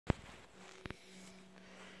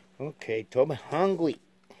Okay, Toby, hungry.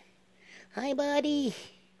 Hi, buddy.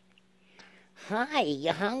 Hi,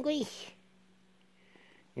 you hungry?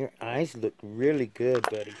 Your eyes look really good,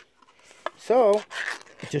 buddy. So,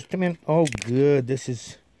 just a minute. Oh, good. This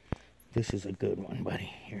is a good one,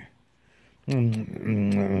 buddy. Here.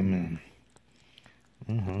 I'm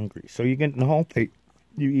hungry. So you get the whole plate.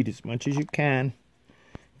 You eat as much as you can,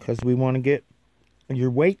 because we want to get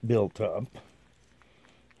your weight built up.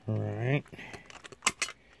 All right.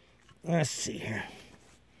 Let's see here.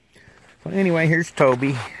 Well, anyway, here's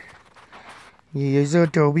Toby. He's a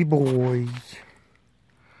Toby boy.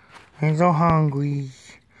 He's so hungry.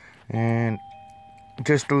 And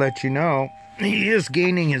just to let you know, he is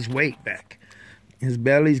gaining his weight back. His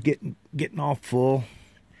belly's getting all full.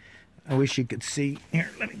 I wish you could see. Here,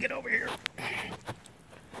 let me get over here.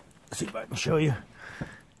 See if I can show you.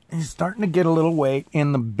 He's starting to get a little weight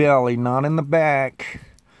in the belly, not in the back.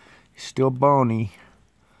 He's still bony.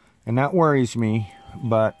 And that worries me,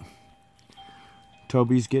 but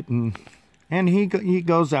Toby's getting, and he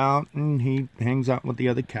goes out and he hangs out with the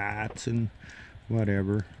other cats and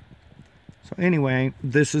whatever. So anyway,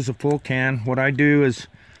 this is a full can. What I do is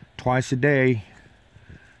twice a day,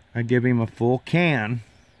 I give him a full can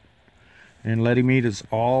and let him eat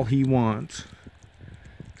all he wants.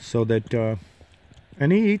 So that,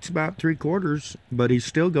 and he eats about 3/4, but he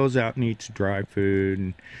still goes out and eats dry food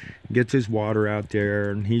and gets his water out there,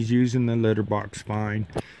 and he's using the litter box fine.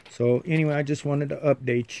 So anyway, I just wanted to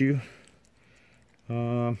update you.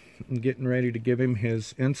 I'm getting ready to give him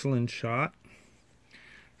his insulin shot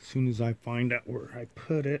as soon as I find out where I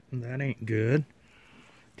put it, and that ain't good.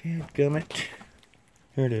 Dadgummit.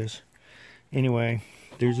 Here it is. Anyway,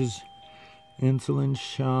 there's his insulin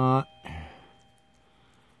shot.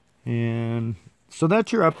 And so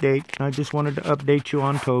that's your update. I just wanted to update you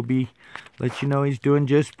on Toby. Let you know he's doing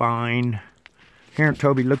just fine. Here,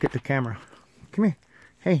 Toby, look at the camera. Come here.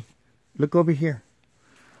 Hey, look over here.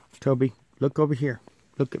 Toby, look over here.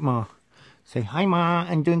 Look at Ma. Say, hi, Ma.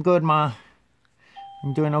 I'm doing good, Ma.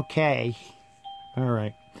 I'm doing okay. All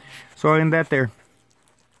right. So I'll end that there.